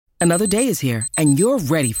Another day is here, and you're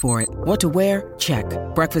ready for it. What to wear? Check.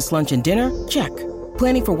 Breakfast, lunch, and dinner? Check.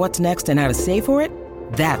 Planning for what's next and how to save for it?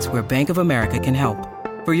 That's where Bank of America can help.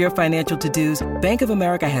 For your financial to-dos, Bank of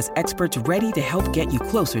America has experts ready to help get you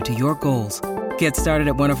closer to your goals. Get started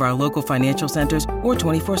at one of our local financial centers or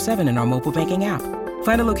 24/7 in our mobile banking app.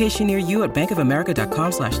 Find a location near you at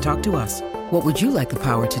bankofamerica.com/talktous. What would you like the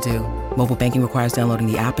power to do? Mobile banking requires downloading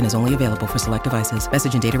the app and is only available for select devices.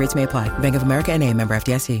 Message and data rates may apply. Bank of America N.A., member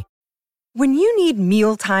FDIC. When you need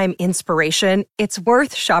mealtime inspiration, it's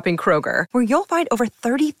worth shopping Kroger, where you'll find over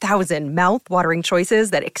 30,000 mouth-watering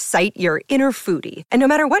choices that excite your inner foodie. And no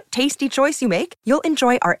matter what tasty choice you make, you'll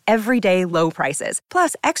enjoy our everyday low prices,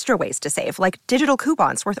 plus extra ways to save, like digital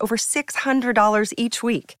coupons worth over $600 each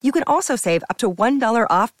week. You can also save up to $1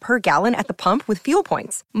 off per gallon at the pump with fuel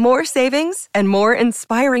points. More savings and more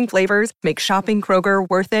inspiring flavors make shopping Kroger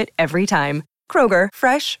worth it every time. Kroger,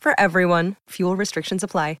 fresh for everyone. Fuel restrictions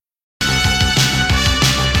apply.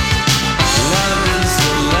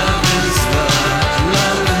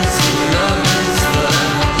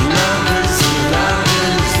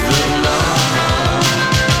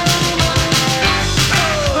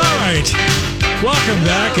 Welcome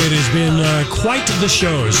back. It has been quite the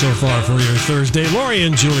show so far for your Thursday. Lori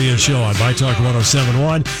and Julia show on My Talk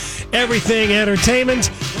 107.1. Everything Entertainment.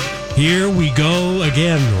 Here we go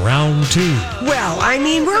again, round two. Well, I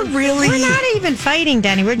mean, we're not even fighting,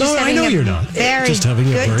 Danny. We're just having you're not. Very just having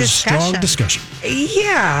a very discussion. strong discussion.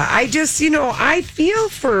 Yeah, I just, I feel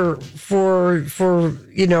for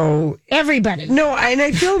everybody. No, and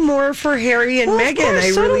I feel more for Harry and Meghan. Course,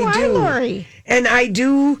 I so really do. Lori. And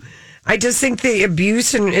I just think the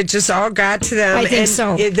abuse and it just all got to them. I think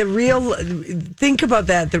so. Think about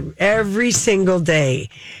that every single day.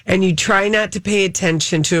 And you try not to pay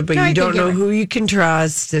attention to it, but you don't know who you can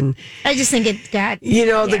trust. And I just think it got...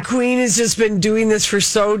 the Queen has just been doing this for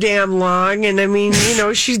so damn long. And I mean,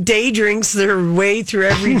 she day drinks their way through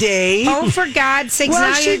every day. Oh, for God's sakes.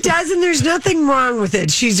 Well, she does, and there's nothing wrong with it.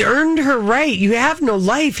 She's earned her right. You have no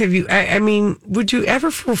life. Have you? I mean, would you ever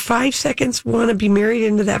for 5 seconds want to be married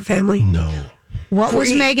into that family? No. What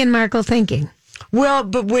was Meghan Markle thinking? Well,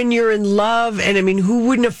 but when you're in love, and I mean, who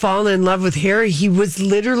wouldn't have fallen in love with Harry? He was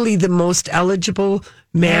literally the most eligible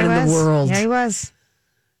man in the world. There he was.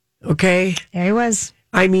 Okay? There he was.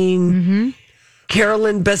 I mean,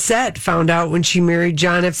 Carolyn Bessette found out when she married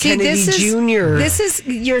John F. Kennedy Jr.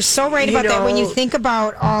 You're so right about that when you think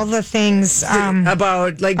about all the things.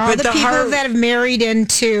 About, like, all the people that have married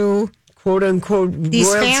into... quote unquote these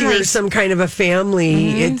royalty families. Or some kind of a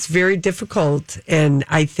family. It's very difficult, and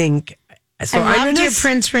I think so. I loved your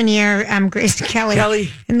Prince Rainier, Grace Kelly,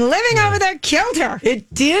 and living over there killed her.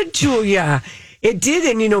 It did, Julia. It did,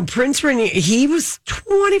 and Prince Rainier, he was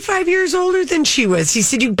 25 years older than she was. He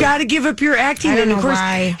said, "You got to give up your acting." I don't and of know course,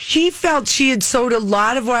 why. she felt she had sowed a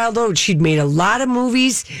lot of wild oats. She'd made a lot of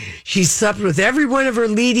movies. She slept with every one of her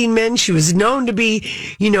leading men. She was known to be,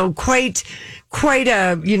 quite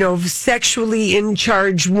a, sexually in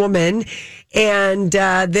charge woman. And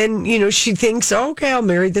then, she thinks, okay, I'll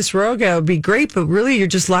marry this royal guy. It'll be great. But really, you're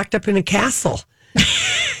just locked up in a castle.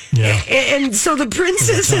 Yeah. And so the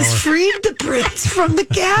princess has freed the prince from the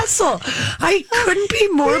castle. I couldn't be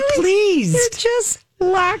more pleased. You're just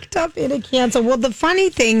locked up in a castle. Well, the funny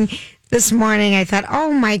thing this morning, I thought,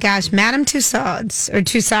 oh my gosh, Madame Tussauds,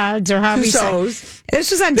 or however you say.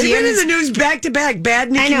 This was on They've been in the news back to back.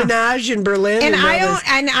 Bad Nicki Minaj in Berlin. And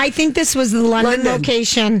I think this was the London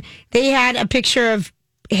location. They had a picture of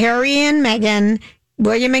Harry and Meghan,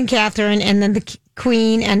 William and Catherine, and then the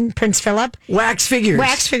Queen and Prince Philip. Wax figures,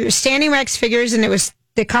 standing wax figures, and it was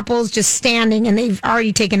the couple's just standing, and they've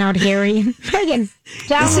already taken out Harry and Meghan.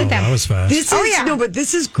 That was fast. But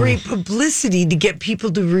this is great publicity to get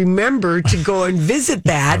people to remember to go and visit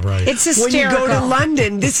that. Right. It's hysterical. When you go to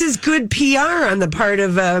London, this is good PR on the part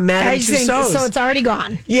of Madame Tussauds. So it's already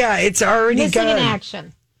gone. Yeah, it's already Missing gone. in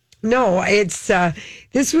action. No, it's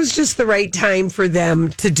this was just the right time for them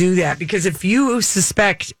to do that, because if you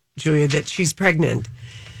suspect, Julia, that she's pregnant,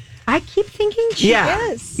 I keep thinking she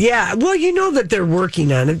is. Yeah. Well, you know that they're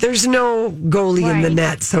working on it. There's no goalie in the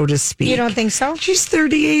net, so to speak. You don't think so? She's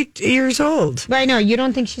 38 years old. But I know you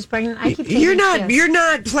don't think she's pregnant. I keep thinking you're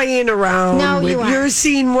not playing around. No, you aren't. You're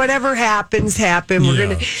seeing whatever happen. We're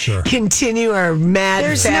going to continue our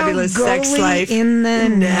fabulous no sex life in the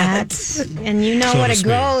net. And you know what a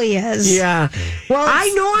goalie is. Yeah. Well, I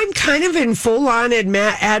know I'm kind of in full on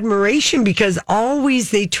admiration, because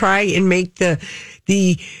always they try and make the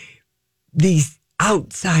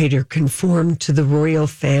outsider conform to the royal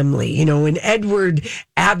family. When Edward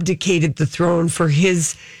abdicated the throne for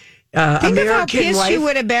his Think American of how pissed wife. you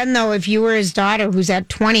would have been, though, if you were his daughter who's at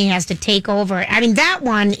 20 has to take over. I mean, that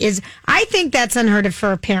one is, I think that's unheard of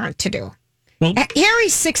for a parent to do. Well,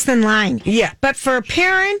 Harry's sixth in line. Yeah. But for a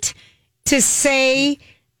parent to say,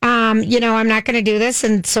 I'm not going to do this.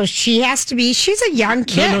 And so she has to be, she's a young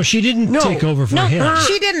kid. No, she didn't take over for him.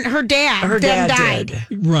 She didn't. Her dad died.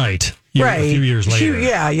 Did. Right. Yeah, a few years later.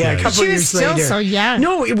 A couple years later. She was still so young.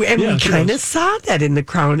 No, and we kind of saw that in The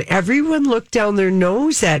Crown. Everyone looked down their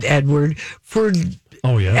nose at Edward for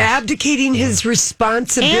abdicating his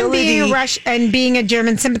responsibility. And being a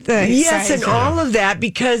German sympathizer. Yes, and all of that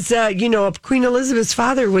because, Queen Elizabeth's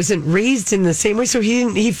father wasn't raised in the same way. So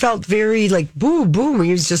he felt very like, boom,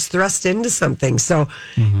 he was just thrust into something. So,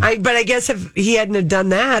 but I guess if he hadn't have done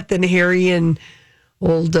that, then Harry and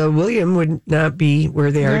old William would not be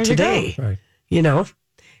where they are today. Right.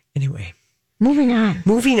 Anyway. Moving on.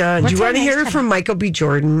 Do you want to hear from Michael B.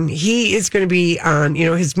 Jordan? He is going to be on,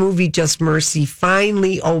 his movie Just Mercy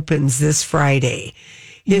finally opens this Friday.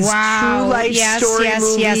 His true life story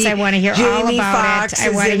movie. Yes, I want to hear all about it. I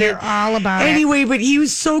want to hear all about it. Anyway, but he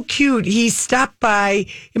was so cute. He stopped by.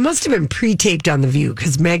 It must have been pre-taped on The View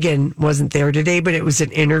because Meghan wasn't there today, but it was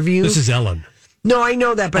an interview. This is Ellen. No, I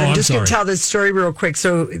know that, but I'm just going to tell this story real quick.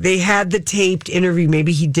 So they had the taped interview.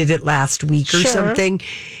 Maybe he did it last week or something.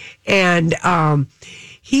 And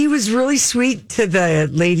he was really sweet to the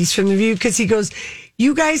ladies from The View because he goes,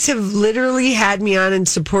 you guys have literally had me on and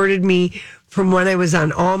supported me from when I was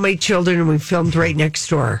on All My Children and we filmed right next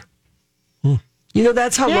door.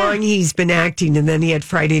 That's how long he's been acting. And then he had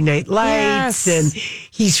Friday Night Lights and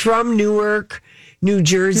he's from Newark, New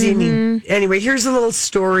Jersey. And anyway, here's a little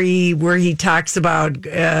story where he talks about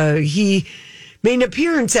he made an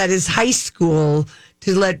appearance at his high school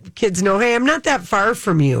to let kids know, hey, I'm not that far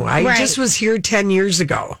from you. I just was here 10 years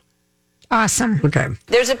ago. Awesome. Okay.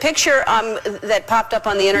 There's a picture that popped up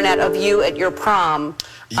on the internet of you at your prom.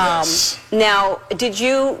 Yes. Now, do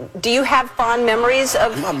you have fond memories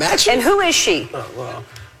of? Am I matching? And who is she? Oh, wow.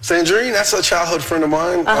 Sandrine, that's a childhood friend of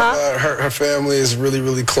mine. Her family is really,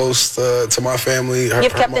 really close to my family.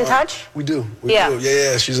 You've kept in touch? We do. We do.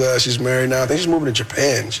 Yeah. She's married now. I think she's moving to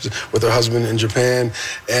Japan. She's with her husband in Japan.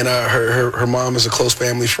 And her mom is a close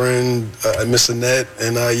family friend, Miss Annette.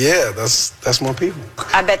 And that's my people.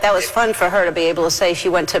 I bet that was fun for her to be able to say she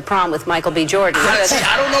went to prom with Michael B. Jordan.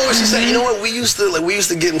 I don't know what she said. You know what? We used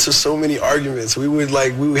to get into so many arguments. We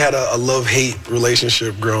had a love-hate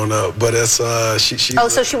relationship growing up. But it's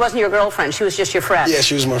so she wasn't your girlfriend. She was just your friend. Yeah,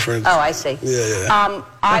 she was my friend. Oh, I see. Yeah.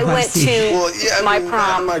 I went to my prom.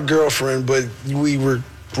 Not my girlfriend, but we were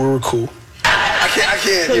cool. I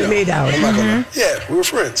can't. Made out. I'm not gonna. Yeah, we were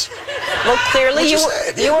friends. Well, clearly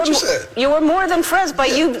you were more than friends,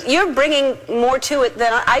 but you're bringing more to it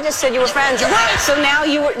than I just said. You were friends. So now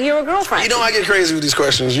you're a girlfriend. I get crazy with these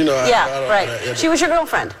questions. Right. She was your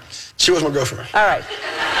girlfriend. She was my girlfriend. All right.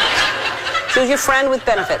 She was your friend with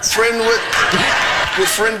benefits. Friend with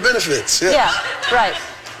friend benefits. Yeah. Yeah. Right.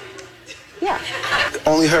 Yeah.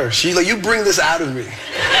 Only her. You bring this out of me.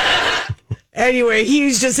 Anyway,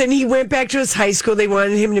 he went back to his high school. They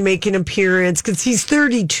wanted him to make an appearance because he's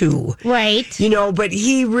 32. Right. But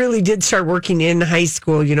he really did start working in high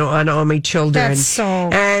school, on All My Children.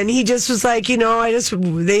 And he just was like,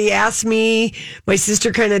 they asked me, my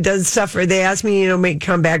sister kind of does stuff, or they asked me, make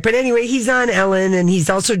come back. But anyway, he's on Ellen and he's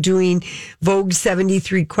also doing Vogue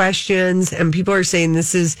 73 Questions. And people are saying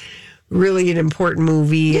this is really an important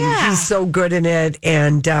movie and he's so good in it.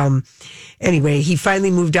 And, anyway, he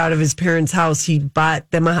finally moved out of his parents' house. He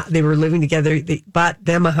bought them they were living together. They bought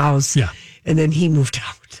them a house. Yeah. And then he moved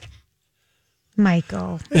out.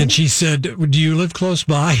 Michael. And she said, do you live close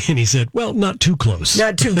by? And he said, well, not too close.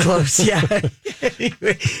 Not too close, yeah.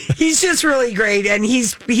 Anyway, he's just really great. And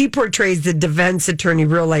he portrays the defense attorney,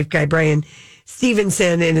 real life guy, Brian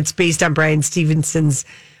Stevenson. And it's based on Brian Stevenson's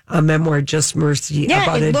memoir, Just Mercy,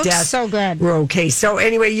 about a death so good. row case. So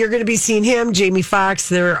anyway, you're going to be seeing him, Jamie Foxx.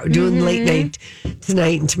 They're doing late night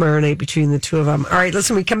tonight and tomorrow night between the two of them. All right,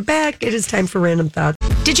 listen, we come back. It is time for Random Thoughts.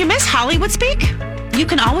 Did you miss Hollywood Speak? You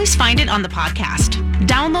can always find it on the podcast.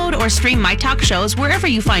 Download or stream My Talk shows wherever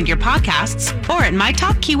you find your podcasts or at My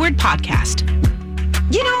Talk Keyword Podcast.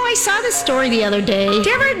 I saw this story the other day. Did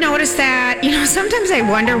you ever notice that? Sometimes I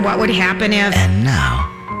wonder what would happen if... And now...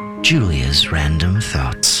 Julia's Random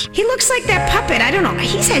Thoughts. He looks like that puppet. I don't know.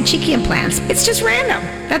 He's had cheeky implants. It's just random.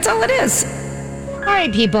 That's all it is. All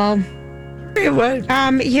right, people.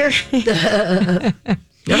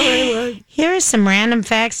 Here are some random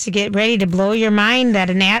facts to get ready to blow your mind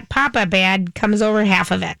that an Aunt Papa ad comes over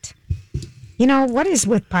half of it. You know, what is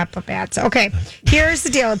with pop-up ads? Okay, here's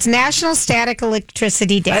the deal. It's National Static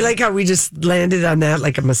Electricity Day. I like how we just landed on that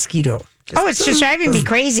like a mosquito. It's just driving me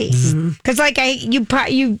crazy. Because, like,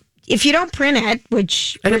 if you don't print it,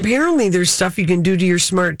 which... And apparently there's stuff you can do to your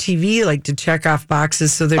smart TV, like to check off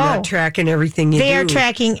boxes so they're not tracking everything you do. They are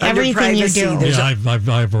tracking everything you do. Yeah, I've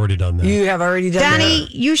already done that. You have already done Donnie,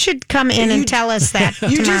 that? you should come in and tell us that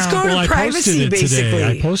You just go to privacy, basically.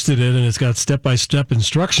 I posted it, and it's got step-by-step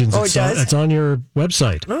instructions. Oh, it does? It's on your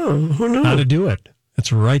website. Oh, who knew? How to do it.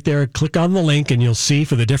 It's right there. Click on the link, and you'll see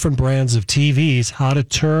for the different brands of TVs how to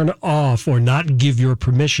turn off or not give your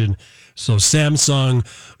permission. So Samsung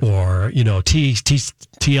or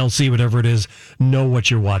TLC, whatever it is, know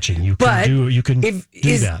what you're watching. You can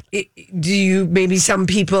do that. Do you maybe some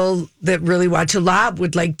people that really watch a lot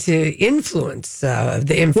would like to influence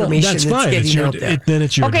the information that's getting out there? Then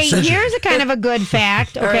it's your decision. Here's a kind of a good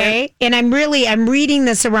fact. Okay, right. And I'm reading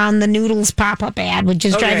this around the Noodles pop-up ad, which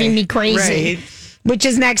is driving me crazy. Right. Which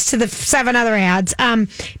is next to the 7 other ads.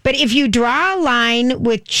 But if you draw a line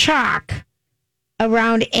with chalk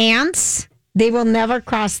around ants, they will never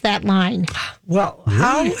cross that line. Well,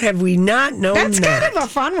 how have we not known that? That's kind of a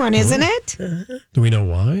fun one, isn't it? Do we know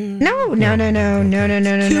why? No.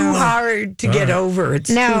 Too hard to get over. It's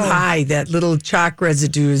too high. That little chalk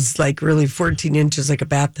residue is like really 14 inches, like a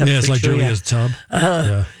bathtub. Yeah, it's like Julia's tub.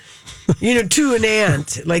 Yeah. To an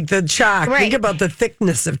ant, like the chalk. Right. Think about the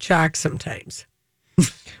thickness of chalk sometimes.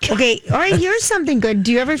 Okay, all right, here's something good.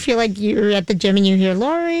 Do you ever feel like you're at the gym and you hear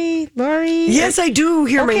Lori? Yes, I do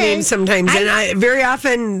hear my name sometimes. And very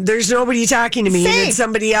often there's nobody talking to me and it's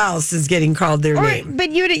somebody else is getting called their name. But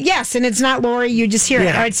and it's not Lori, you just hear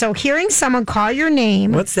it. All right, so hearing someone call your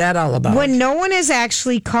name. What's that all about? When no one has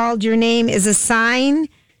actually called your name is a sign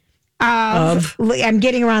of I'm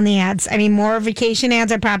getting around the ads. I mean, more vacation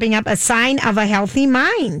ads are popping up. A sign of a healthy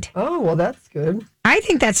mind. Oh, well, that's good. I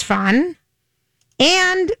think that's fun.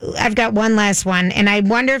 And I've got one last one, and I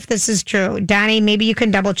wonder if this is true. Donnie, maybe you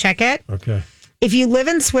can double check it. Okay. If you live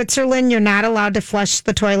in Switzerland, you're not allowed to flush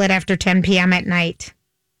the toilet after 10 p.m. at night.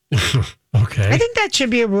 Okay. I think that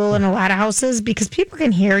should be a rule in a lot of houses because people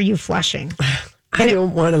can hear you flushing. I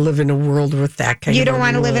don't want to live in a world with that kind of. You don't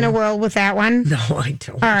want to live in a world with that one? No, I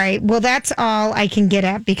don't. All right. Well, that's all I can get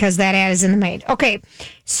at because that ad is in the maid. Okay.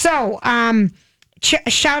 So,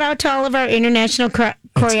 shout out to all of our international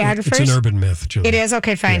choreographers. It's an urban myth, Julie. It is?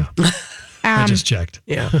 Okay, fine. Yeah. I just checked.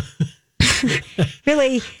 Yeah.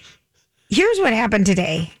 Really, here's what happened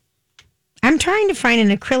today. I'm trying to find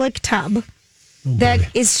an acrylic tub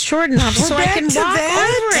that is short enough so I can walk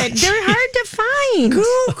over it. They're hard to find.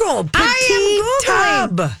 Google. I am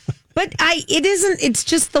Googling. Tub. But it's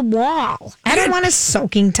just the wall. I don't want a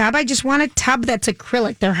soaking tub. I just want a tub that's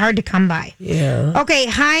acrylic. They're hard to come by. Yeah. Okay,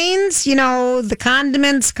 Heinz, the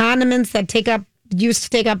condiments that used to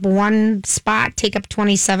take up one spot, take up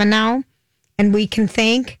 27 now. And we can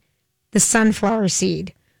thank the sunflower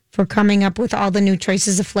seed for coming up with all the new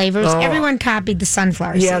choices of flavors. Oh. Everyone copied the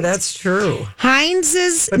sunflower seeds. Yeah, that's true.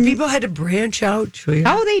 Heinz's... But people had to branch out, Julia.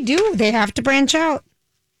 Oh, they do. They have to branch out.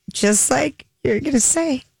 Just like you're going to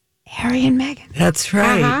say. Harry and Meghan. That's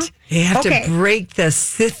right. They have to break the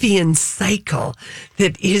Scythian cycle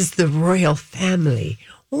that is the royal family.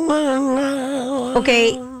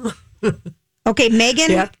 Okay. Okay,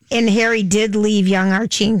 Meghan and Harry did leave young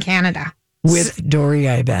Archie in Canada. With Dory,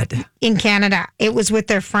 I bet. In Canada. It was with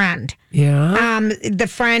their friend. Yeah. The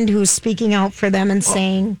friend who's speaking out for them and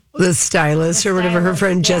saying... The stylist or whatever, her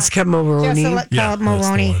friend Jessica Mulroney. Jessica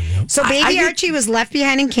Mulroney. So baby Archie was left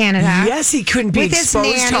behind in Canada. Yes, he couldn't be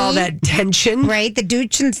exposed to all that tension. Right. The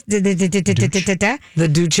Duchess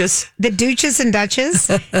and Duchess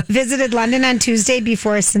visited London on Tuesday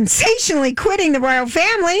before sensationally quitting the royal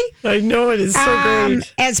family. I know, it is so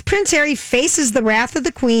great. As Prince Harry faces the wrath of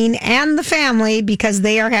the Queen and the family because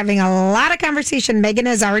they are having a lot of conversation. Meghan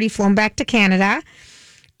has already flown back to Canada.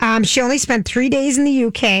 She only spent 3 days in the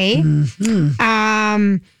UK.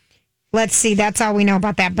 Mm-hmm. Let's see. That's all we know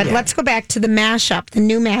about that. But let's go back to the mashup, the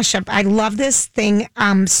new mashup. I love this thing.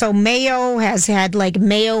 So Mayo has had like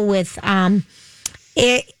mayo with, mayo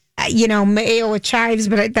with chives,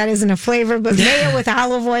 but that isn't a flavor. But mayo with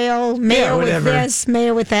olive oil, mayo with this,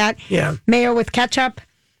 mayo with that. Yeah. Mayo with ketchup,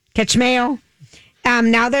 mayo.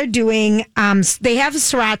 Now they're doing, they have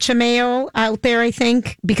sriracha mayo out there, I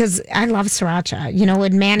think, because I love sriracha,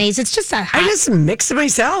 with mayonnaise. It's just I just mix it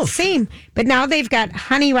myself. Same. But now they've got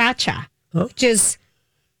honey racha, which is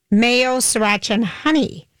mayo, sriracha, and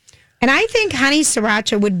honey. And I think honey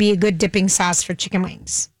sriracha would be a good dipping sauce for chicken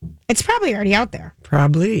wings. It's probably already out there.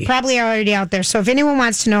 Probably already out there. So if anyone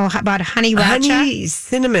wants to know about honey racha. Honey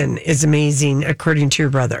cinnamon is amazing, according to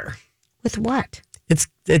your brother. With what?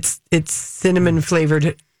 It's cinnamon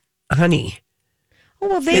flavored honey. Oh,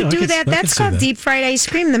 well, they do that. That's called deep fried ice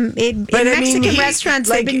cream. In Mexican restaurants,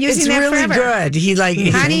 they've been using that forever. It's really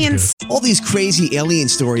good. Honey and... All these crazy alien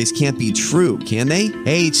stories can't be true, can they?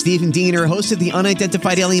 Hey, it's Stephen Diener, host of the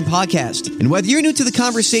Unidentified Alien Podcast. And whether you're new to the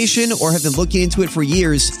conversation or have been looking into it for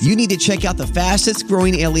years, you need to check out the fastest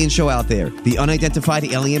growing alien show out there, the Unidentified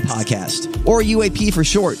Alien Podcast, or UAP for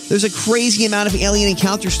short. There's a crazy amount of alien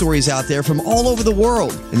encounter stories out there from all over the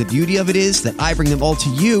world. And the beauty of it is that I bring them all to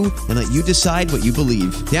you and let you decide what you believe.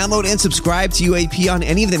 Download and subscribe to UAP on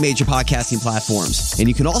any of the major podcasting platforms. And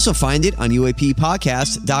you can also find it on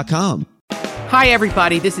UAPpodcast.com. Hi,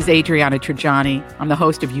 everybody. This is Adriana Trajani. I'm the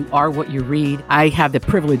host of You Are What You Read. I have the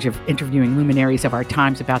privilege of interviewing luminaries of our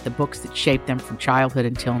times about the books that shaped them from childhood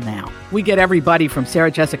until now. We get everybody from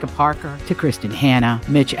Sarah Jessica Parker to Kristen Hanna,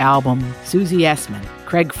 Mitch Albom, Susie Essman,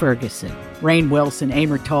 Craig Ferguson, Rainn Wilson,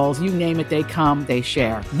 Amor Tolls, you name it, they come, they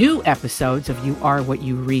share. New episodes of You Are What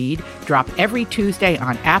You Read drop every Tuesday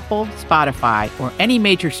on Apple, Spotify, or any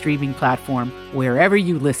major streaming platform wherever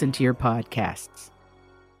you listen to your podcasts.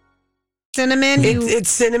 Cinnamon. It's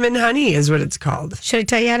cinnamon honey is what it's called. Should I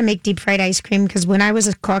tell you how to make deep fried ice cream? Because when I was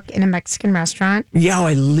a cook in a Mexican restaurant. Yeah,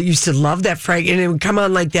 I used to love that fried. And it would come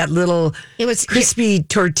on like that little crispy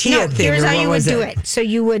tortilla thing. Here's how you would do it. So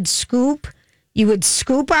you would scoop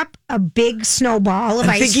up a big snowball of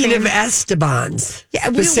ice cream. I'm thinking of Esteban's. Yeah,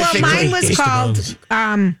 well, mine was called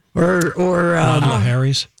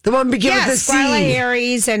Harry's. The one began with a C. Guala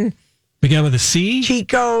Harry's and began with a C.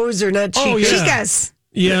 Chico's or not Chico's? Chicas.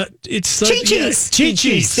 Yeah, it's Chi-Chi's.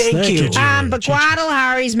 Chi-Chi's. Thank you. But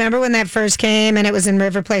Guadalajara's, remember when that first came and it was in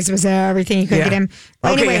River Place? It was everything you could get in.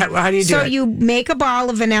 Well, okay, anyway, how do you do it? So you make a ball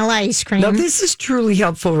of vanilla ice cream. Now, this is truly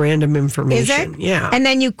helpful random information. Is it? Yeah. And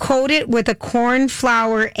then you coat it with a corn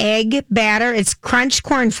flour egg batter. It's crunched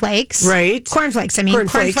cornflakes. Right. Cornflakes.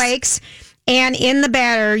 Cornflakes. And in the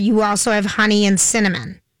batter, you also have honey and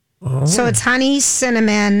cinnamon. Oh. So it's honey,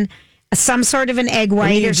 cinnamon, some sort of an egg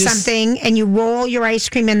white or something, and you roll your ice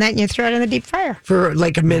cream in that and you throw it in the deep fryer. For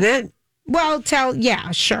like a minute? Well,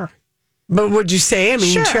 sure. But what'd you say? I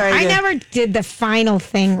mean, sure. I never did the final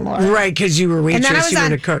thing, Laura. Right, because you were a waitress, you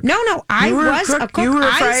weren't a cook. No, I was a cook. You were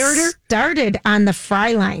a fry order? Started on the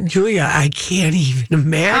fry line. Julia, I can't even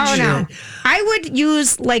imagine. Oh, no. I would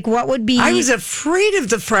use, what would be... I was afraid of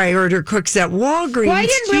the fry order cooks at Walgreens. Well, I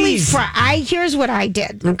didn't really fry. Here's what I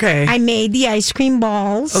did. Okay. I made the ice cream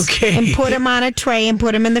balls. Okay. And put them on a tray and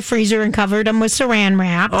put them in the freezer and covered them with saran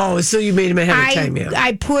wrap. Oh, so you made them ahead of time, yeah.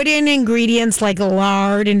 I put in ingredients like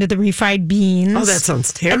lard into the refried beans. Oh, that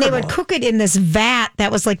sounds terrible. And they would cook it in this vat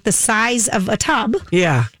that was like the size of a tub.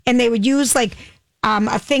 Yeah. And they would use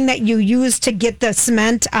a thing that you use to get the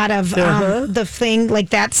cement out of the thing,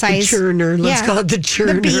 like that size. The churner. Let's call it the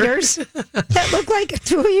churner. The beaters that look like a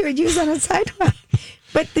tool you would use on a sidewalk.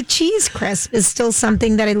 But the cheese crisp is still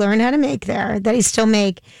something that I learned how to make there, that I still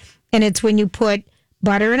make. And it's when you put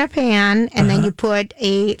butter in a pan and then you put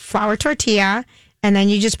a flour tortilla and then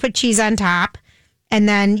you just put cheese on top. And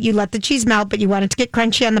then you let the cheese melt, but you want it to get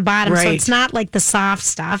crunchy on the bottom. Right. So it's not like the soft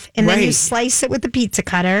stuff. And then you slice it with the pizza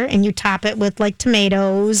cutter and you top it with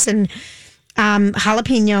tomatoes and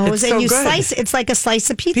jalapenos. And you slice it. It's like a slice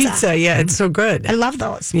of pizza. Pizza, yeah. It's so good. I love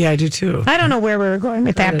those. Yeah, I do too. I don't know where we were going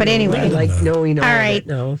with that, but anyway. I like knowing all right.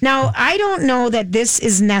 No. Now, I don't know that this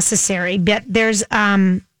is necessary, but there's,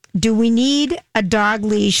 do we need a dog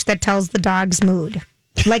leash that tells the dog's mood?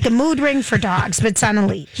 Like a mood ring for dogs, but it's on a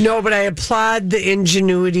leash. No, but I applaud the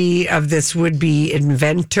ingenuity of this would-be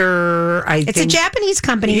inventor. It's a Japanese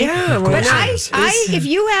company. Yeah, but if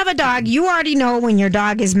you have a dog, you already know when your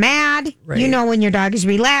dog is mad. Right. You know when your dog is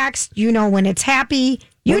relaxed. You know when it's happy.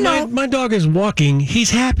 My dog is walking.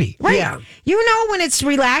 He's happy. Right. Yeah. You know when it's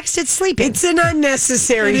relaxed, it's sleeping. It's an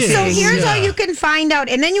unnecessary thing. So here's how you can find out.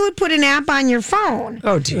 And then you would put an app on your phone.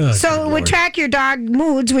 Oh, dear. So it would track your dog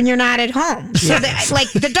moods when you're not at home. So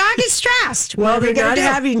the dog is stressed. Well, they're not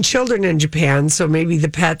having children in Japan, so maybe the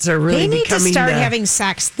pets are really becoming... They need to start having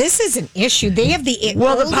sex. This is an issue. They have the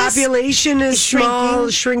the population is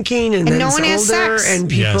shrinking, and then no one has sex. And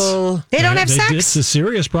people... They don't have sex. It's a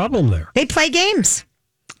serious problem there. They play games.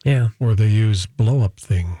 Yeah. Or they use blow-up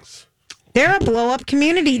things. They're a blow-up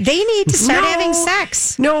community. They need to start having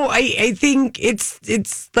sex. No, I think it's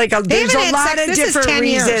like there's a lot of different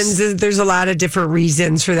reasons. There's a lot of different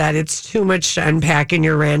reasons for that. It's too much to unpack in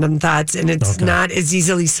your random thoughts, and it's not as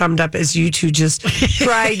easily summed up as you two just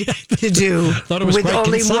tried to do with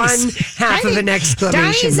only concise. one half of an exclamation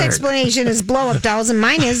Donnie's mark. explanation is blow-up dolls, and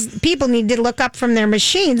mine is people need to look up from their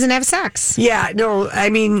machines and have sex. Yeah, no, I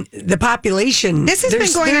mean, the population. This has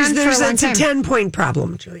been going on for a long time. It's a 10-point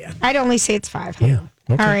problem, Julia. I'd only say it's 5. Yeah.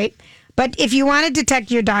 Okay. All right. But if you want to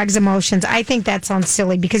detect your dog's emotions, I think that sounds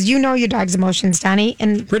silly because you know your dog's emotions, Donnie.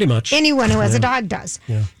 And pretty much anyone who has a dog does.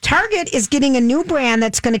 Yeah. Target is getting a new brand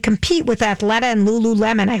that's going to compete with Athleta and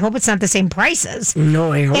Lululemon. I hope it's not the same prices.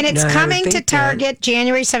 No, I hope not. And it's coming to Target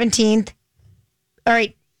January 17th. All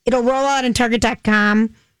right. It'll roll out on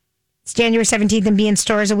Target.com. It's January 17th and be in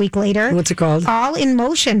stores a week later. What's it called? All in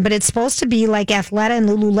Motion, but it's supposed to be like Athleta and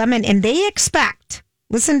Lululemon. And they expect,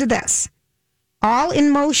 listen to this, All in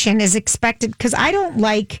Motion is expected, because I don't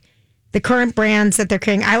like the current brands that they're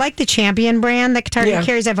carrying. I like the Champion brand that Target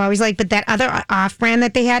carries. I've always liked, but that other off brand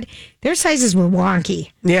that they had, their sizes were wonky.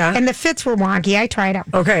 Yeah. And the fits were wonky. I tried them.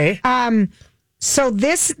 Okay. So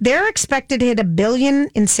they're expected to hit $1 billion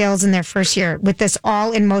in sales in their first year with this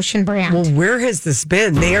All in Motion brand. Well, where has this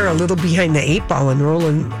been? They are a little behind the 8 ball and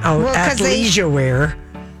rolling out athleisure wear.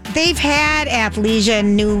 They've had athleisure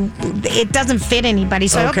and it doesn't fit anybody.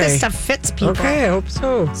 So I hope this stuff fits people. Okay, I hope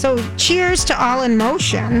so. So cheers to All in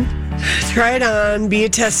Motion. Try it on. Be a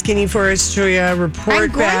test skinny for us, Julia.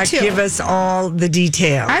 Report back. Give us all the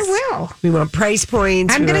details. I will. We want price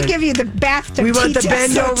points. I'm going to give you the bathtub. We want the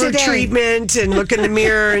bend over treatment and look in the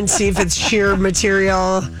mirror and see if it's sheer material.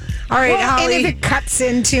 All right, Holly. And if it cuts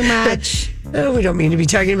in too much. Oh, we don't mean to be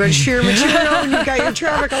talking about sheer material. You've got your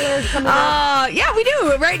traffic alert coming up. Yeah, we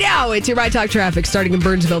do. Right now, it's your My Talk traffic starting in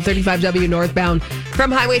Burnsville, 35W northbound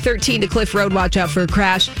from Highway 13 to Cliff Road. Watch out for a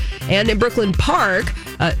crash. And in Brooklyn Park,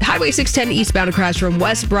 Highway 610 eastbound, a crash from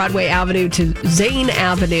West Broadway Avenue to Zane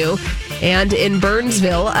Avenue. And in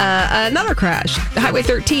Burnsville, another crash. Highway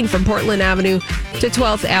 13 from Portland Avenue to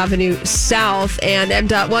 12th Avenue South. And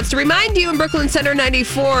MDOT wants to remind you in Brooklyn Center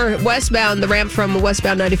 94 westbound, the ramp from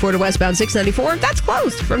westbound 94 to westbound 694, that's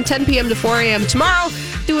closed from 10 p.m. to 4 a.m. tomorrow.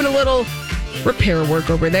 Doing a little repair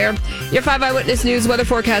work over there. Your 5 Eyewitness News weather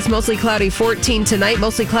forecast: mostly cloudy 14 tonight,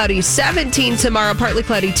 mostly cloudy 17 tomorrow, partly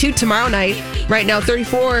cloudy 2 tomorrow night. Right now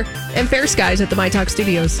 34 and fair skies at the My Talk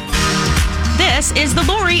studios. This is the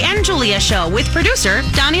Lori and Julia Show with producer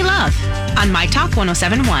Donnie Love on My Talk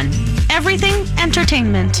 107.1. Everything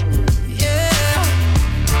entertainment.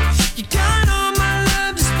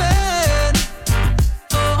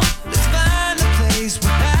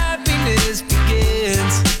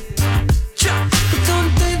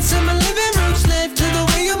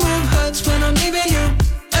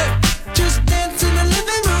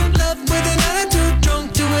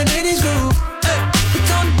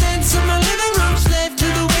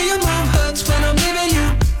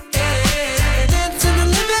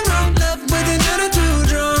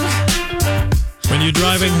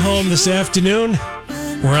 Driving home this afternoon,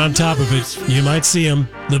 we're on top of it. You might see them.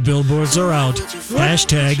 The billboards are out.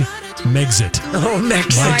 Hashtag Megxit. Oh,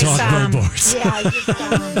 Megxit. My Talk billboards. Yeah,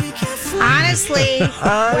 honestly,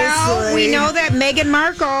 well, we know that Meghan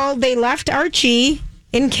Markle, they left Archie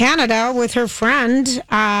in Canada with her friend,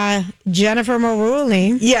 Jennifer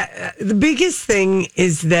Mulroney. Yeah, the biggest thing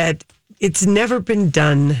is that it's never been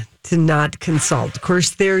done to not consult. Of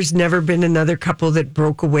course, there's never been another couple that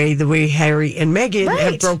broke away the way Harry and Meghan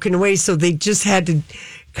have broken away, so they just had to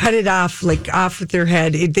cut it off, like off with their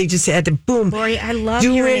head. They just had to, boom. Lori, I love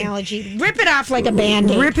your analogy. Rip it off like a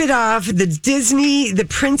Band-Aid. Rip it off. The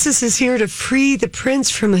princess is here to free the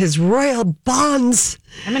prince from his royal bonds.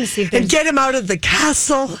 I'm going to see if and get him out of the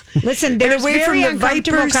castle. Listen, there's away very from the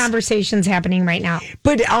uncomfortable conversations happening right now.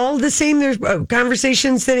 But all the same, there's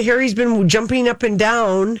conversations that Harry's been jumping up and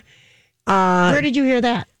down. Where did you hear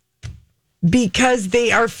that? Because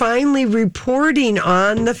they are finally reporting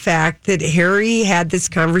on the fact that Harry had this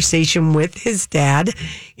conversation with his dad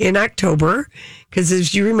in October. Because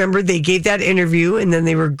as you remember, they gave that interview and then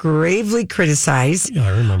they were gravely criticized. Yeah,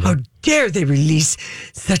 I remember. How dare they release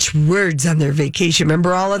such words on their vacation?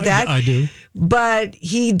 Remember all of that? I do. But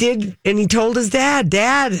he did, and he told his dad,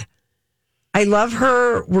 I love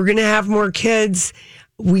her. We're going to have more kids.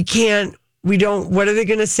 What are they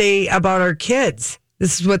going to say about our kids?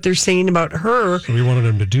 This is what they're saying about her. So we wanted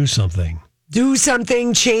him to do something.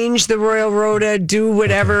 Change the Royal Rota, do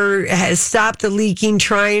whatever, stop the leaking,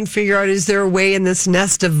 try and figure out, is there a way in this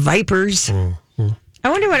nest of vipers? Mm-hmm. I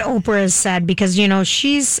wonder what Oprah has said, because,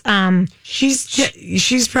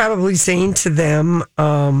 she's probably saying to them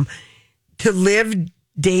to live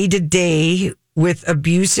day to day with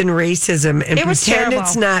abuse and racism and pretend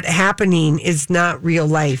it's not happening is not real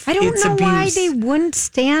life. I don't know why they wouldn't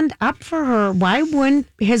stand up for her. Why wouldn't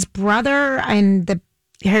his brother and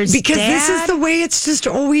because dad? This is the way it's just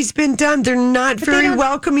always been done. They're not very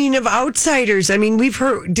welcoming of outsiders. I mean, we've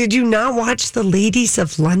heard. Did you not watch The Ladies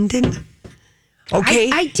of London?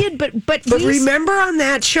 Okay, I did, but remember on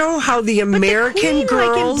that show how the American the queen,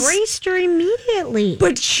 girls embraced her immediately.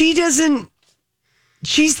 But she doesn't.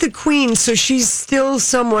 She's the queen, so she's still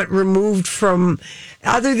somewhat removed from,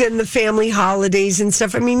 other than the family holidays and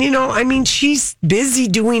stuff. I mean, she's busy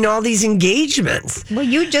doing all these engagements. Well,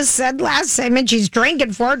 you just said last segment she's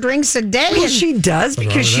drinking 4 drinks a day. Well, she does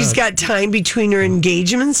because she's got time between her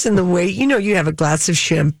engagements and the way, you have a glass of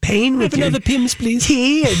champagne with another Pimm's, please.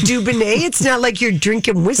 Tea, a Dubonnet. It's not like you're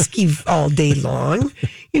drinking whiskey all day long.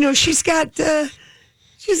 She's got,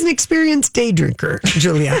 she's an experienced day drinker,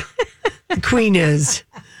 Julia. The queen is.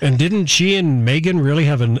 And didn't she and Meghan really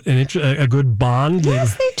have a good bond?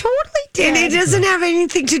 Yes, they totally did. And it doesn't have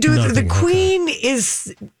anything to do with it. The queen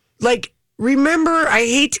is like, remember, I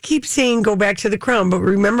hate to keep saying go back to the crown, but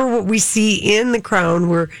remember what we see in the crown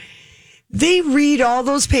where they read all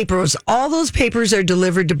those papers. All those papers are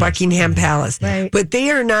delivered to Buckingham Palace. Right. But they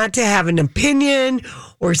are not to have an opinion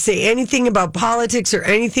or say anything about politics or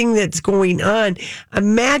anything that's going on.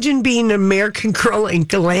 Imagine being an American girl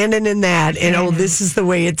and landing in that and, this is the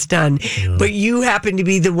way it's done. Yeah. But you happen to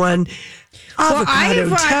be the one. Well, I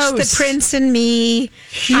have watched The Prince and Me.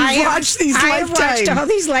 I have watched all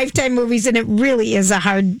these Lifetime movies, and it really is a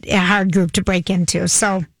hard group to break into.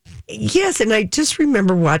 So. Yes, and I just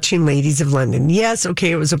remember watching Ladies of London. Yes,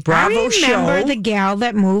 okay, it was a Bravo show. I remember the gal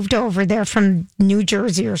that moved over there from New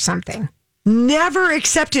Jersey or something. Never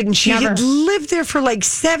accepted, and she had lived there for like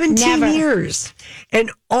 17 years.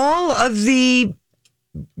 And all of the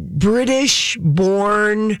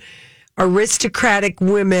British-born aristocratic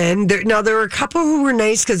women, there were a couple who were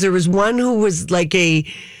nice because there was one who was like a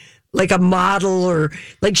model, or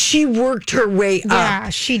like she worked her way up. Yeah,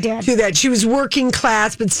 she did. To that. She was working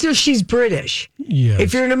class, but still she's British. Yes.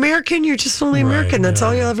 If you're an American, you're just only American. That's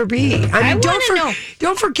all you'll ever be. Yeah. I mean,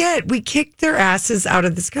 don't forget, we kicked their asses out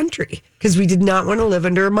of this country because we did not want to live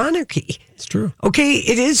under a monarchy. It's true. Okay,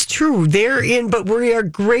 it is true. But we are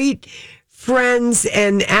great friends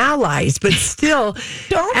and allies, but still,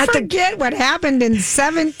 don't forget what happened in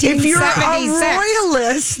 1776. If you're a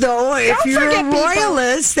royalist, though,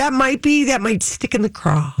 that might stick in the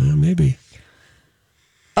craw. Yeah, maybe.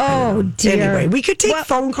 Oh dear. Anyway, we could take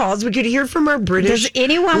phone calls. We could hear from our British. Does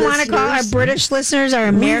anyone want to call our British listeners, our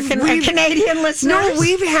American, our Canadian listeners? No,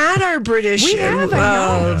 we've had our British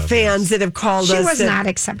fans that have called us. She was not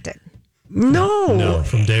accepted. No,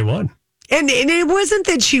 from day one. And it wasn't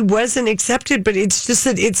that she wasn't accepted, but it's just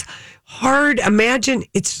that it's hard. Imagine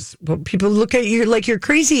people look at you like you're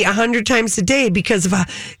crazy 100 times a day because of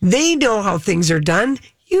they know how things are done.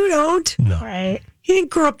 You don't. No. Right. You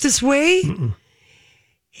didn't grow up this way. Mm-mm.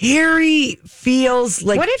 Harry feels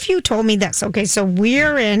like. What if you told me this? Okay, so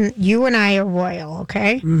you and I are royal,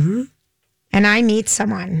 okay? Mm-hmm. And I meet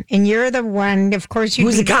someone, and you're the one, of course,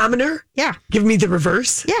 who's a commoner? Yeah. Give me the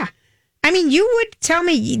reverse? Yeah. I mean, you would tell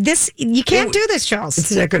me this. You can't do this, Charles.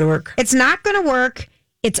 It's not going to work. It's not going to work.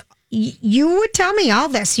 You would tell me all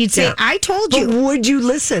this. You'd say, I told you. But would you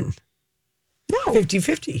listen? No.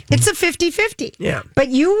 50-50. It's a 50-50. Yeah. But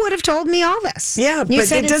you would have told me all this. Yeah,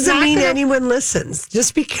 but it doesn't mean anyone listens.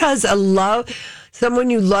 Just because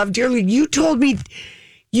someone you love dearly, you told me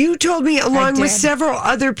along with several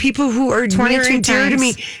other people who are near and dear to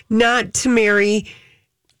me not to marry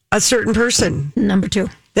a certain person. Number 2.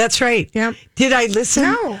 That's right. Yep. Did I listen?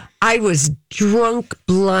 No. I was drunk,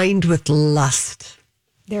 blind with lust.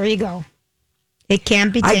 There you go. It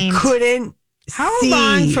can't be tamed. I couldn't. How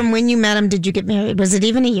long from when you met him did you get married? Was it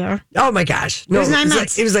even a year? Oh my gosh. No, it was 9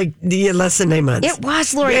 months. It was like less than 9 months. It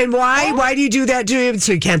was, Lori. And why? Why do you do that to him?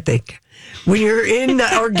 So you can't think. When you're in the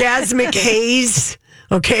orgasmic haze,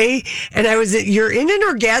 okay? And you're in an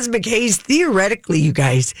orgasmic haze, theoretically, you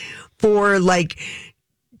guys, for like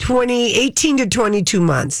 18 to 22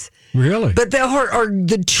 months. Really? But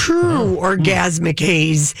the true orgasmic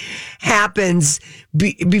haze happens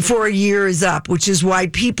before a year is up, which is why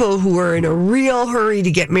people who are in a real hurry to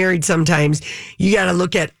get married sometimes, you got to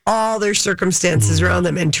look at all their circumstances around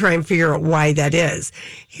them and try and figure out why that is.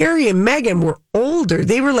 Harry and Meghan were older.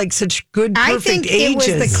 They were like such good, perfect ages.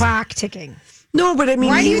 It was the clock ticking. No, but I mean,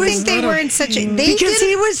 why do you think they were in such a? Because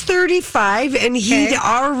he was 35 and he'd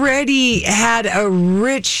already had a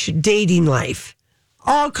rich dating life.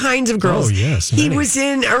 All kinds of girls. Oh, yes. He was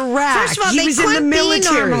in Iraq. First of all, he was in the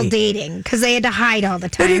military. Be normal dating because they had to hide all the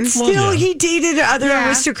time. But it's still, he dated other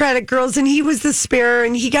aristocratic girls, and he was the spare,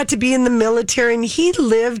 and he got to be in the military, and he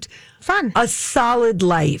lived a solid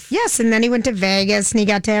life. Yes, and then he went to Vegas, and he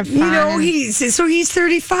got to have fun. You know, he's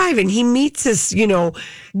 35, and he meets this, woman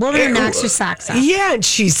who knocks her socks off. Yeah, and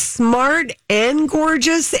she's smart and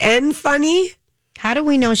gorgeous and funny. How do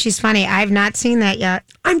we know she's funny? I've not seen that yet.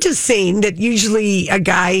 I'm just saying that usually a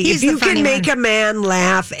guy, if you can make a man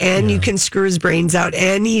laugh and you can screw his brains out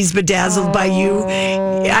and he's bedazzled by you,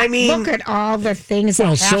 I mean... Look at all the things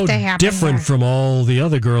that have to happen. Different from all the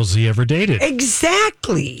other girls he ever dated.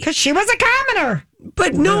 Exactly. Because she was a commoner.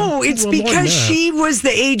 But no, it's because she was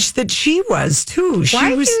the age that she was, too.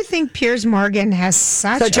 Why do you think Piers Morgan has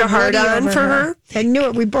such a hard-on for her? I knew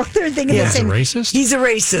it. We both are thinking the same. He's a racist? He's a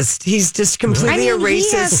racist. He's just completely a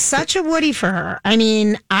racist. He has such a Woody for her. I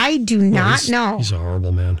mean, I do not know. He's a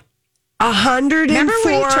horrible man.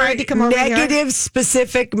 104 negative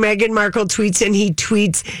specific Meghan Markle tweets, and he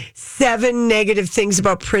tweets 7 negative things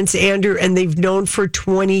about Prince Andrew, and they've known for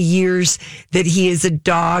 20 years that he is a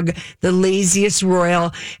dog, the laziest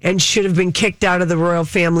royal, and should have been kicked out of the royal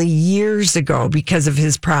family years ago because of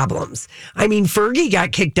his problems. I mean, Fergie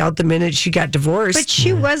got kicked out the minute she got divorced. But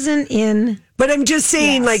she wasn't in... But I'm just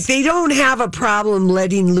saying, like, they don't have a problem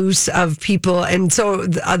letting loose of people, and so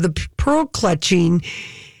the pearl clutching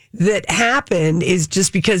that happened is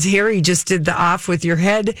just because Harry just did the off with your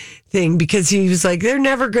head thing, because he was like,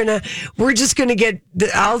 we're just going to get,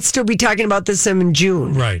 I'll still be talking about this in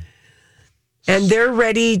June. Right. And they're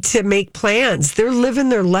ready to make plans. They're living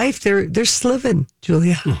their life. They're sliving,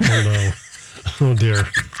 Julia. Oh, no. Oh, dear.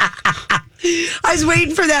 I was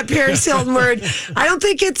waiting for that Paris Hilton word. I don't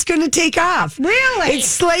think it's going to take off. Really? It's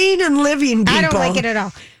slaying and living, people. I don't like it at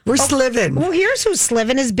all. We're sliving. Well, here's who's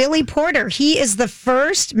sliving is Billy Porter. He is the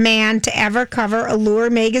first man to ever cover Allure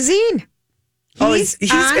magazine. He's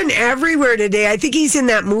been everywhere today. I think he's in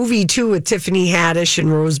that movie, too, with Tiffany Haddish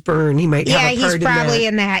and Rose Byrne. He might have a part in that. Yeah, he's probably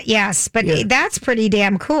in that, yes. But that's pretty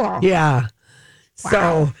damn cool. Yeah.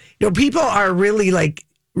 Wow. So, people are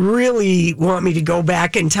really want me to go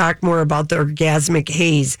back and talk more about the orgasmic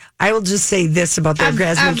haze. I will just say this about the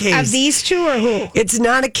orgasmic haze. Of these two or who? It's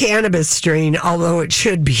not a cannabis strain, although it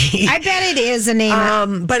should be. I bet it is a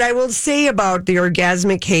name. But I will say about the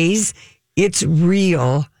orgasmic haze, it's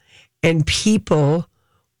real. And people,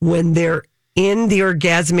 when they're in the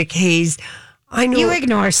orgasmic haze, I know... You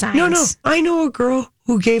ignore science. No. I know a girl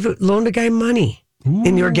who loaned a guy money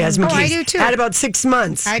in the orgasmic haze. I do too. At about 6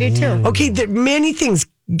 months. I do too. Okay, there are many things.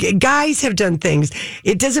 Guys have done things.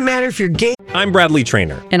 It doesn't matter if you're gay. I'm Bradley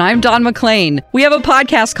Trainer. And I'm Don McClain. We have a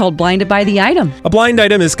podcast called Blinded by the Item. A blind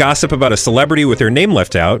item is gossip about a celebrity with their name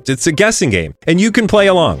left out. It's a guessing game, and you can play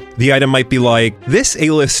along. The item might be like, this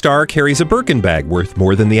A-list star carries a Birkin bag worth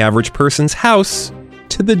more than the average person's house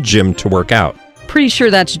to the gym to work out. Pretty sure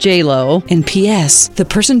that's J-Lo. And P.S. the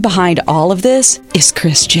person behind all of this is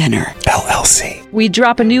Kris Jenner, LLC. We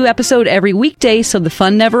drop a new episode every weekday so the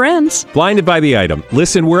fun never ends. Blinded by the Item.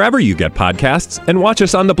 Listen wherever you get podcasts and watch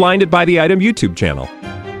us on the Blinded by the Item YouTube channel.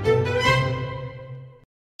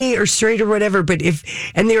 Or straight or whatever, but the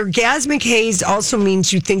orgasmic haze also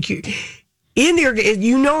means it's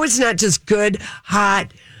not just good,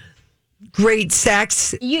 hot, great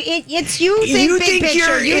sex. You think big picture.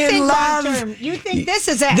 You're you in think love. Long term. You think this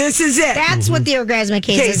is it. This is it. That's what the orgasmic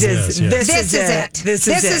case is. This is it. This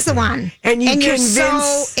is the one. And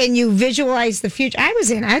you visualize the future. I was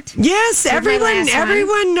in it. Yes,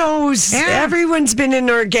 everyone knows. Yeah. Everyone's been in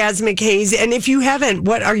an orgasmic haze. And if you haven't,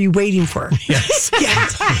 what are you waiting for? Yes.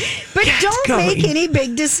 But don't make any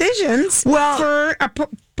big decisions for a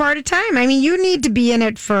part of time. I mean, you need to be in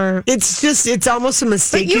it for... It's almost a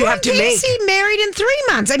mistake you have to make. But you married in 3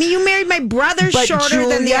 months. I mean, you married my brother shorter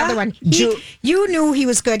than the other one. You knew he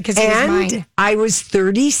was good because he was mine. I was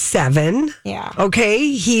 37. Yeah.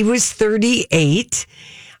 Okay? He was 38.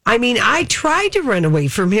 I mean, I tried to run away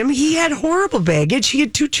from him. He had horrible baggage. He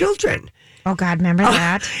had 2 children. Oh, God, remember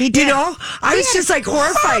that? He did. I was just like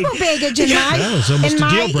horrified. Horrible baggage in my... That was almost a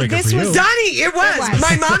deal breaker for you. Donnie, it was.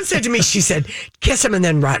 My mom said to me, she said, kiss him and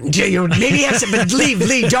then run. Maybe have some, but leave.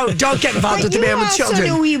 Don't get involved with the man with children.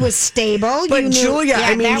 You also knew he was stable. But Julia,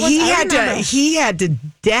 I mean, he had to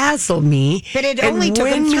dazzle me. But it only took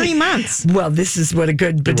him 3 months. Well, this is what a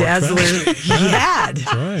good bedazzler he had.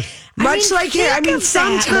 That's right. Much like him. I mean,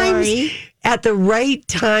 sometimes... At the right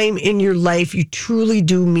time in your life, you truly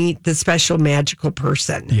do meet the special magical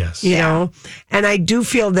person. Yes. You know? And I do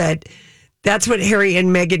feel that that's what Harry and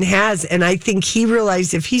Meghan has. And I think he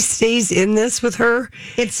realized if he stays in this with her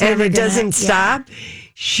and it doesn't stop,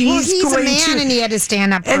 he's going a man and he had to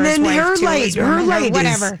stand up for and his then wife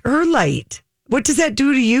her light. What does that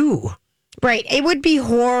do to you? Right. It would be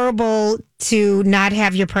horrible to not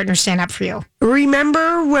have your partner stand up for you.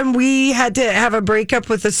 Remember when we had to have a breakup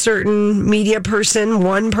with a certain media person,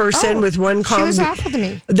 with one she was awful to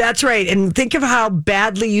me. That's right. And think of how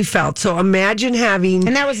badly you felt. So imagine having...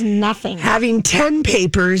 And that was nothing. Having 10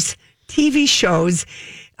 papers, TV shows,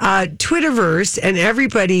 Twitterverse and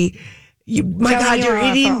everybody, my God, you're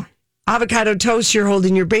eating avocado toast, you're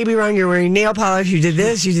holding your baby wrong, you're wearing nail polish, you did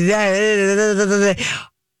this, you did that,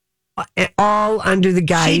 all under the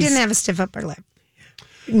guise. She didn't have a stiff upper lip.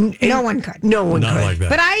 No one could. No one Not could. like that.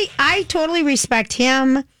 But I totally respect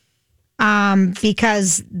him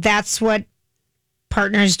because that's what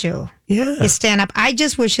partners do. Yeah. Is stand up. I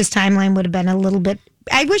just wish his timeline would have been a little bit.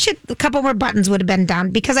 I wish a couple more buttons would have been done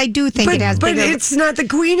because I do think it has But bigger. it's not. The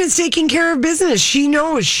queen is taking care of business. She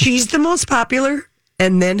knows she's the most popular,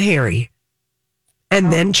 and then Harry,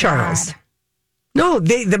 and then Charles. God. No,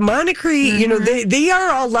 the moniker, you know, they are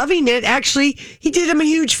all loving it. Actually, he did him a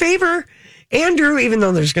huge favor. Andrew, even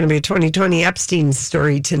though there's going to be a 2020 Epstein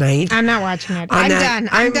story tonight. I'm not watching it. I'm done.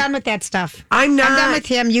 I'm done with that stuff. I'm not. I'm done with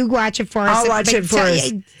him. You watch it for us. I'll watch it for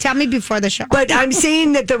us. Tell me before the show. But I'm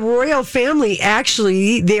saying that the royal family,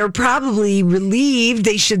 actually, they are probably relieved.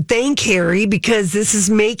 They should thank Harry because this is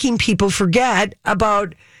making people forget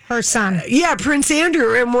about her son. Yeah, Prince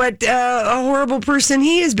Andrew, and what a horrible person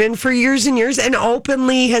he has been for years and years, and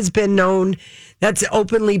openly has been known. That's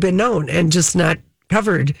openly been known and just not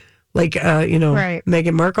covered. Like, Right.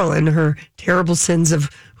 Meghan Markle and her terrible sins of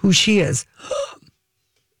who she is.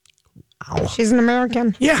 She's an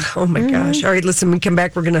American. Yeah. Oh, my gosh. All right, listen, when we come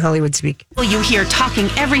back, we're going to Hollywood Speak. Well, you hear talking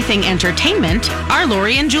everything entertainment are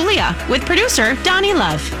Lori and Julia with producer Donnie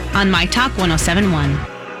Love on My Talk 1071.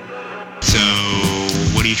 So,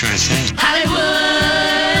 what are you trying to say?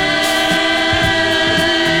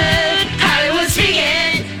 Hollywood speaking.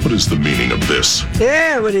 What is the meaning of this?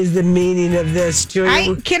 Yeah, what is the meaning of this,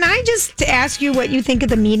 Julia? Can I just ask you what you think of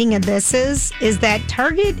the meaning of this is that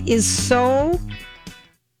Target is so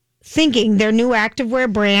thinking their new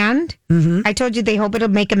activewear brand. Mm-hmm. I told you they hope it'll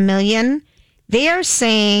make $1 million. They are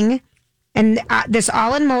saying, and this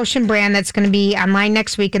All in Motion brand that's going to be online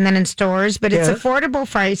next week and then in stores, but it's affordable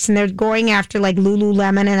price, and they're going after like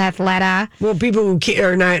Lululemon and Athleta. Well, people who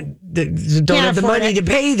are not don't have the money to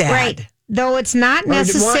pay that, right? Though it's not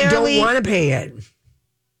necessarily don't want to pay it.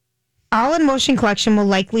 All in Motion collection will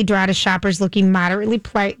likely draw to shoppers looking moderately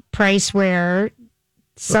price wear.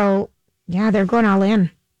 So yeah, they're going all in.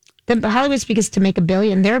 The Hollywood Speak is to make $1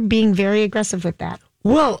 billion. They're being very aggressive with that.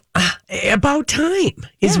 Well, about time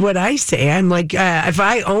is what I say. I'm like, if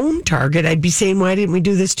I owned Target, I'd be saying, why didn't we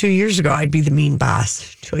do this 2 years ago? I'd be the mean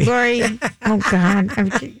boss. Lori, oh God, I'm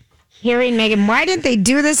hearing Megan. Why didn't they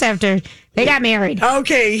do this after they got married?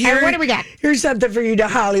 Okay, what do we got? Here's something for you to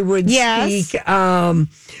Hollywood Speak.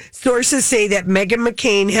 Sources say that Meghan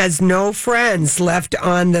McCain has no friends left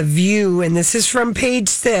on The View, and this is from Page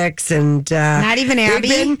 6. And not even Abby?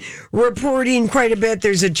 They've been reporting quite a bit.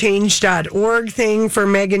 There's a change.org thing for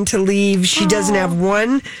Meghan to leave. She doesn't have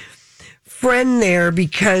one friend there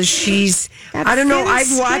because she's, I don't know,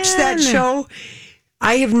 I've watched that show.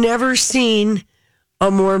 I have never seen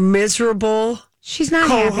a more miserable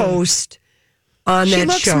co-host on that show. She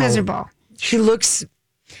looks miserable. She looks...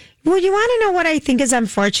 Well, you want to know what I think is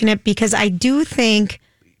unfortunate? Because I do think...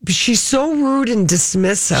 She's so rude and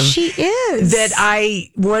dismissive. She is. That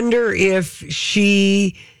I wonder if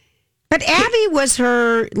she... But Abby was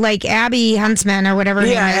her, like Abby Huntsman or whatever her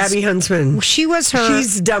name is. Yeah, Abby Huntsman. She was her...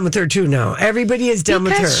 She's done with her too now. Everybody is done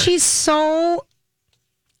with her. Because she's so...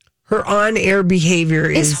 Her on-air behavior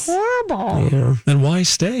is horrible. Yeah. Then why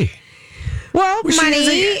stay? Well,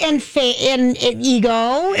 money and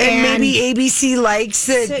ego. And maybe ABC likes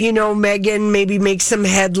that, Meghan maybe makes some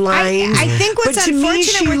headlines. I think what's but to unfortunate me,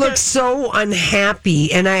 she with looks so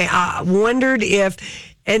unhappy. And I wondered if,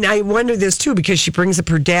 and I wonder this too, because she brings up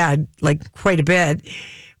her dad like quite a bit,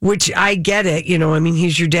 which I get it.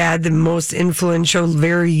 He's your dad, the most influential,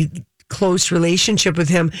 very close relationship with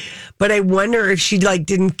him. But I wonder if she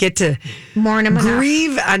didn't get to mourn him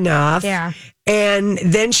grieve enough. Yeah. And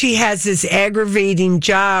then she has this aggravating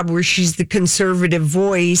job where she's the conservative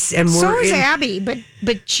voice, and so is Abby,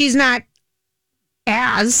 but she's not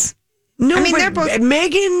as. No, I mean, but they're both.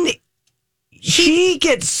 Meghan, she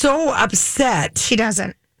gets so upset. She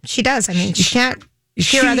doesn't. She does. I mean, she can't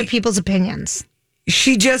hear other people's opinions.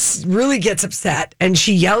 She just really gets upset, and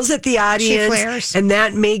she yells at the audience, she flares. And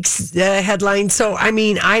that makes the headline. So, I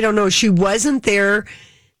mean, I don't know. She wasn't there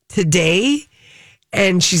today.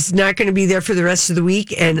 And she's not going to be there for the rest of the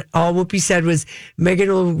week. And all Whoopi said was Meghan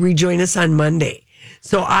will rejoin us on Monday.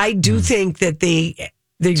 So I do think that they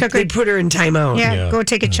put her in timeout. Yeah, go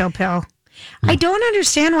take a chill pill. I don't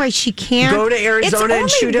understand why she can't go to Arizona and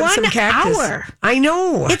shoot up some cactus. Hour. I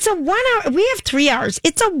know. It's a 1 hour. We have 3 hours.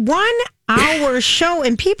 It's a 1 hour show,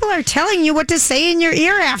 and people are telling you what to say in your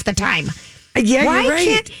ear half the time. Yeah, Why you're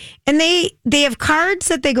right. and they have cards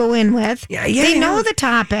that they go in with. Yeah, they know the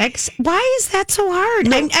topics. Why is that so hard?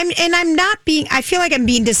 No. I'm not being. I feel like I'm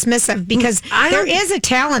being dismissive because there is a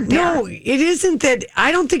talent there. No, it isn't that.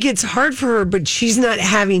 I don't think it's hard for her, but she's not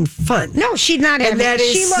having fun. No, she's not having. And that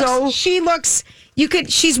is She looks. You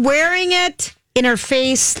could. She's wearing it in her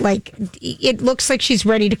face like it looks like she's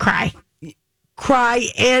ready to cry. Cry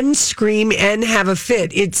and scream and have a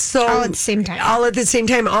fit. It's so all at the same time. All at the same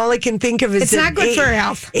time. All I can think of is it's not good for her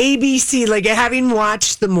health. ABC, like having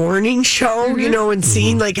watched the morning show, and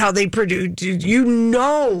seeing like how they produce. You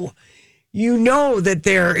know that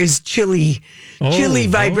there is chilly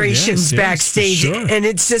vibrations backstage, sure. and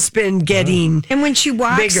it's just been getting. And when she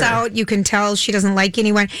walks bigger. out, you can tell she doesn't like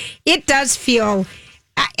anyone. It does feel.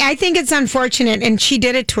 I think it's unfortunate, and she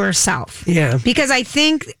did it to herself. Yeah, because I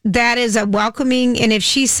think that is a welcoming. And if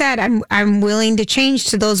she said, "I'm willing to change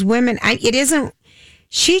to those women," it isn't.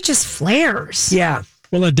 She just flares. Yeah.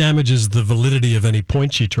 Well, that damages the validity of any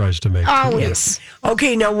point she tries to make. Always. Yeah.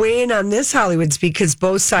 Okay, now weigh in on this, Hollywood Speak, because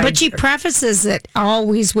both sides. But she prefaces it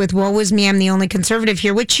always with, "Woe is me, I'm the only conservative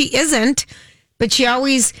here," which she isn't. But she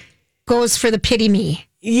always goes for the pity me.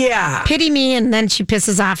 Yeah. Pity me, and then she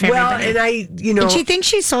pisses off everybody. Well, and and she thinks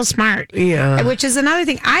she's so smart. Yeah. Which is another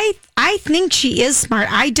thing. I think she is smart.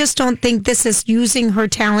 I just don't think this is using her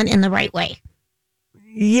talent in the right way.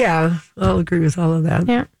 Yeah, I'll agree with all of that.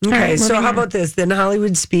 Yeah. Okay, right, so how on. about this? Then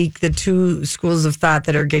Hollywood Speak, the two schools of thought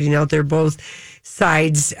that are getting out there, both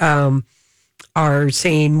sides are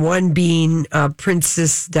saying, one being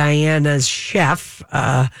Princess Diana's chef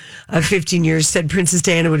of 15 years said Princess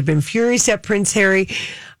Diana would have been furious at Prince Harry.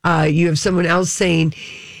 You have someone else saying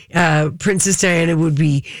Princess Diana would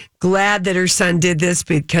be glad that her son did this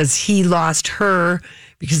because he lost her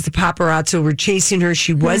because the paparazzi were chasing her.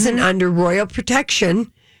 She wasn't under royal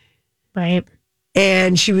protection. Right.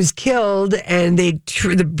 And she was killed, and the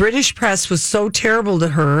British press was so terrible to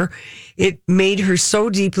her. It made her so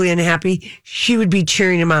deeply unhappy. She would be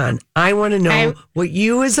cheering him on. I want to know what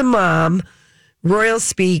you as a mom, royal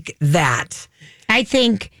speak, that. I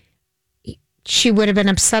think she would have been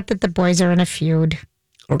upset that the boys are in a feud.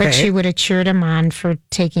 Okay. But she would have cheered him on for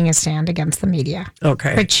taking a stand against the media.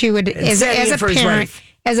 Okay. But she would, as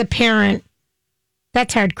a parent,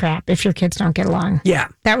 that's hard crap if your kids don't get along. Yeah.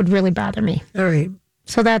 That would really bother me. All right.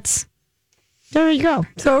 So there you go.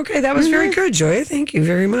 So, okay, that was very good, Joy. Thank you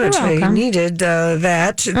very much. You're I welcome. needed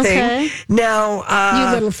that Okay. thing. Now,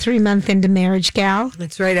 you little 3-month into marriage gal.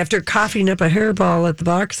 That's right. After coughing up a hairball at the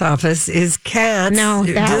box office, is Cats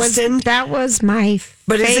destined? that was my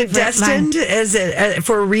But is it favorite destined line.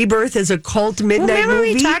 for a rebirth as a cult midnight remember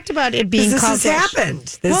movie? we talked about it being this cult-ish. has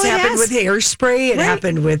happened. This Well, it happened has. with Hairspray. It Right.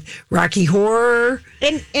 happened with Rocky Horror.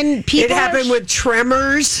 And people It happened with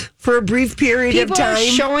Tremors for a brief period of People time. are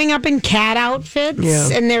showing up in cat outfits, Yeah.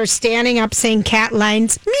 and they're standing up saying cat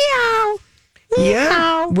lines. Meow. Yeah.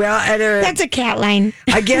 Meow. Well, That's a cat line.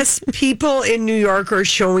 I guess people in New York are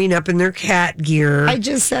showing up in their cat gear. I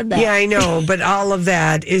just said that. Yeah, I know. But all of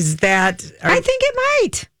that, is that... I think it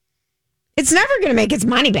might. It's never going to make its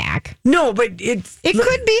money back. No, but it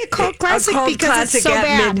could be a cult classic because it's so at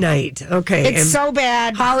bad. midnight. Okay. It's so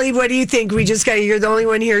bad. Holly, what do you think? You're the only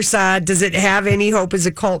one here, Saad. Does it have any hope as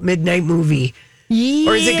a cult midnight movie? Yeah.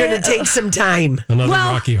 Or is it going to take some time? Another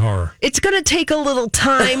Rocky Horror. It's going to take a little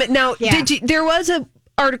time. Now, there was an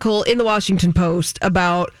article in the Washington Post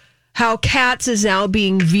about how Cats is now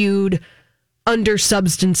being viewed under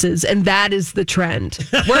substances, and that is the trend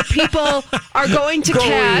where people are going to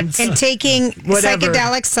Cats and taking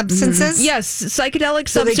psychedelic substances. Yes, psychedelic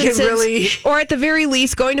So they can substances, really- or at the very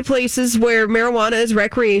least, going to places where marijuana is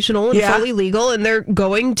recreational and fully legal, and they're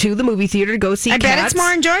going to the movie theater to go see I Cats. bet it's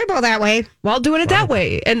more enjoyable that way. While doing it that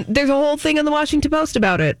way, and there's a whole thing in the Washington Post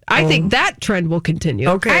about it. I think that trend will continue.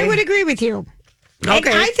 I would agree with you.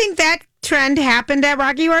 Okay. And I think that trend happened at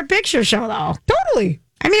Rocky Horror Picture Show, though. Totally.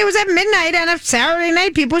 I mean, it was at midnight on a Saturday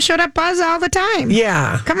night. People showed up buzzed all the time.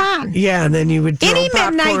 Yeah. Come on. Yeah, and then you would throw Any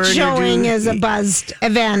popcorn midnight or showing do- is a buzzed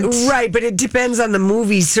event. Right, but it depends on the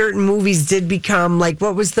movie. Certain movies did become like,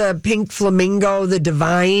 what was the Pink Flamingo, The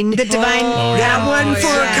Divine? The Divine. That one for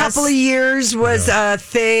a yes. couple of years was a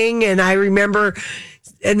thing, and I remember.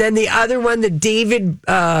 And then the other one, the David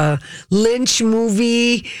Lynch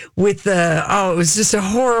movie with the, it was just a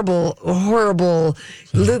horrible.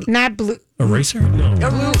 Not blue. Eraser? No.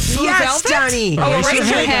 Yes, Johnny.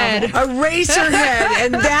 Eraserhead. Eraserhead.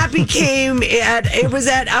 And that became, it was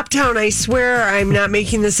at Uptown. I swear I'm not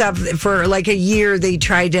making this up. For like a year, they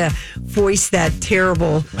tried to voice that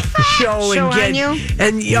terrible show. Show and get, on you?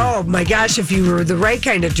 And oh my gosh, if you were the right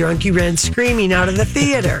kind of drunk, you ran screaming out of the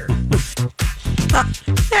theater.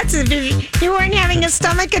 That's if you weren't having a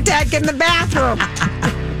stomach attack in the bathroom.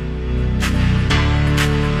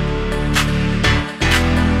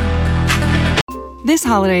 This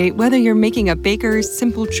holiday, whether you're making a Baker's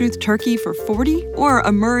Simple Truth turkey for 40 or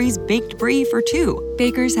a Murray's Baked Brie for 2,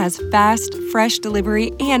 Baker's has fast, fresh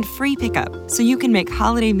delivery and free pickup, so you can make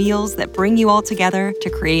holiday meals that bring you all together to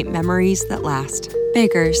create memories that last.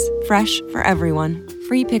 Baker's, fresh for everyone.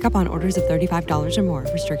 Free pickup on orders of $35 or more.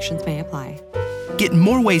 Restrictions may apply. Get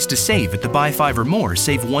more ways to save at the Buy 5 or More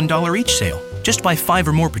Save $1 each sale. Just buy 5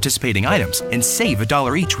 or more participating items and save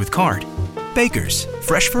 $1 each with card. Baker's,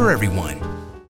 fresh for everyone.